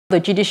The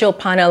Judicial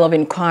Panel of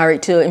Inquiry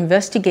to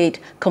investigate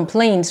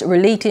complaints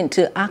relating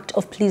to act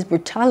of police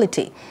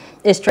brutality,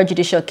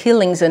 extra-judicial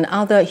killings and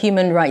other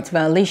human rights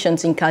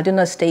violations in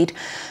Kaduna State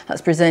has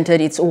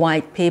presented its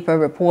white paper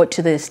report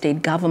to the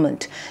state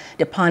government.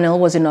 The panel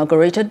was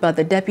inaugurated by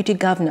the Deputy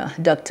Governor,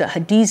 Dr.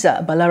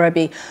 Hadiza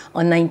Balarabe,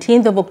 on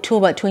 19th of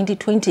October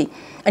 2020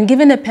 and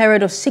given a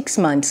period of 6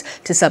 months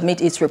to submit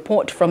its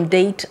report from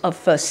date of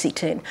first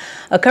sitting.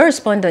 A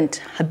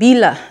correspondent,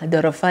 Habila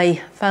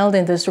Dorofai, filed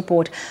in this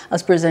report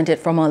as presented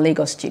from our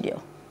Lagos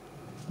studio.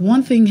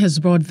 One thing has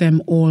brought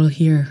them all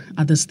here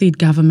at the State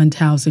Government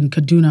House in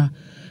Kaduna.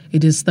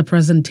 It is the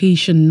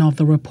presentation of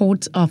the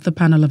report of the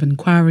panel of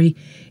inquiry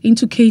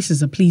into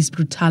cases of police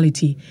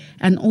brutality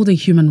and other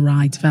human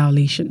rights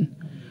violation.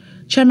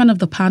 Chairman of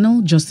the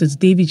panel, Justice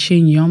David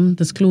Shenyom,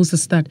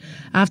 discloses that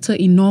after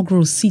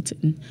inaugural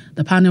sitting,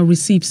 the panel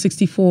received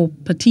 64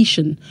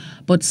 petitions,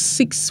 but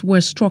 6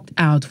 were struck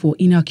out for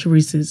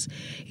inaccuracies.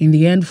 In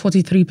the end,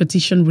 43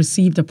 petitions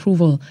received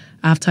approval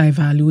after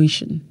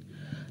evaluation.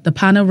 The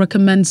panel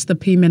recommends the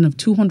payment of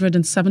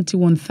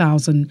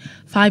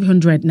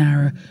 271,500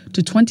 naira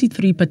to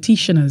 23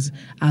 petitioners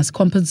as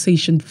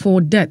compensation for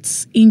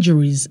deaths,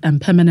 injuries, and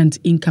permanent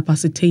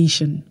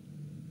incapacitation.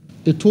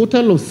 A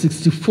total of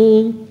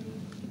 64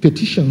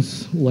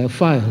 petitions were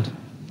filed.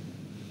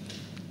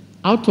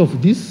 Out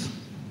of these,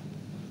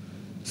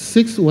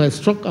 6 were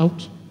struck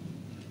out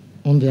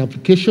on the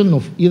application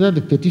of either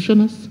the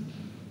petitioners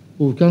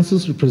or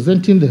counsels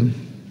representing them,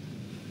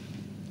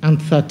 and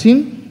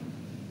 13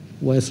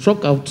 were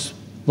struck out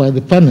by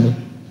the panel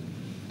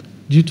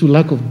due to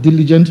lack of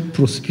diligent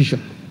prosecution.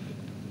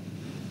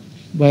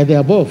 By the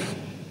above,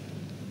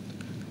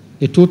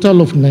 a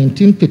total of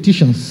 19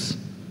 petitions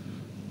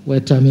were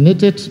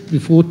terminated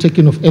before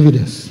taking of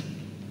evidence.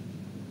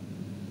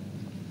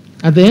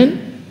 At the end,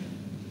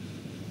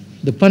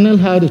 the panel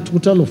had a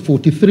total of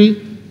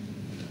 43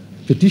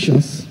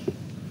 petitions,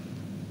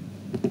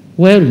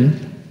 wherein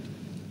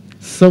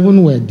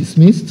 7 were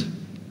dismissed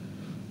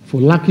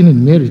for lacking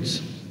in merit.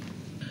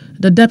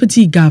 The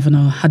Deputy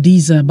Governor,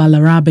 Hadiza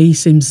Balarabe,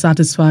 seems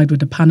satisfied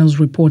with the panel's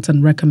report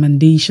and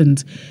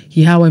recommendations.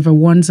 He, however,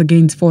 warns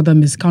against further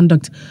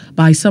misconduct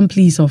by some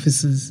police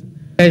officers.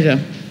 Pleasure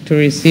to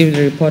receive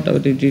the report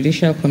of the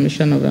Judicial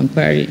Commission of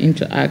Inquiry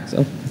into acts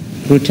of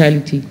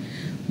brutality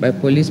by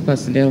police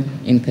personnel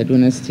in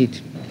Kaduna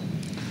State.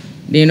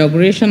 The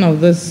inauguration of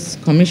this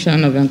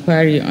Commission of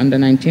Inquiry on the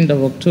 19th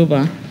of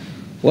October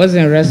was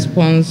in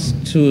response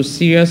to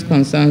serious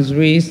concerns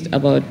raised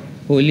about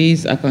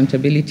police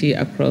accountability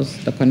across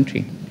the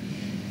country.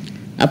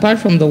 Apart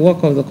from the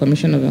work of the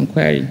Commission of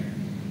Inquiry,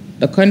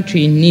 the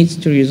country needs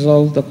to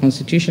resolve the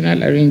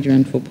constitutional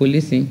arrangement for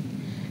policing,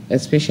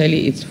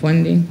 especially its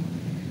funding,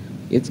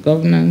 its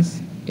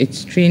governance,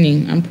 its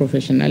training and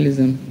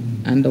professionalism,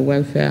 and the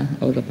welfare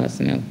of the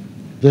personnel.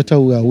 Better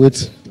we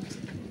await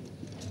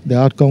the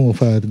outcome of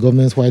the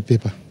government's white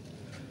paper.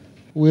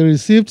 We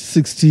received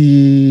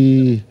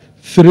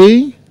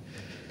 63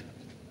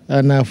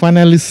 and I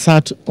finally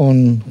sat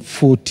on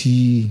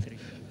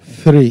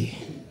 43.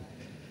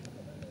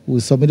 We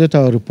submitted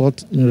our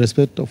report in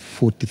respect of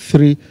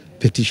 43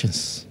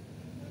 petitions.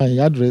 My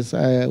address,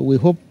 we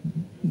hope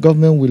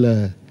government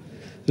will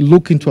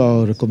look into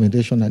our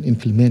recommendation and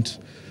implement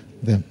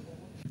them.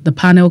 The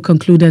panel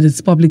concluded its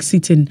public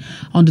sitting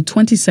on the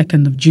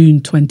 22nd of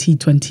June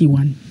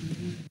 2021.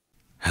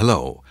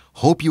 Hello.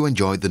 Hope you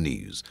enjoyed the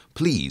news.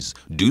 Please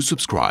do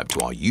subscribe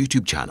to our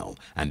YouTube channel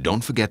and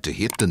don't forget to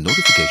hit the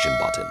notification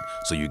button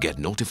so you get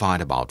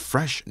notified about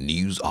fresh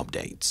news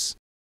updates.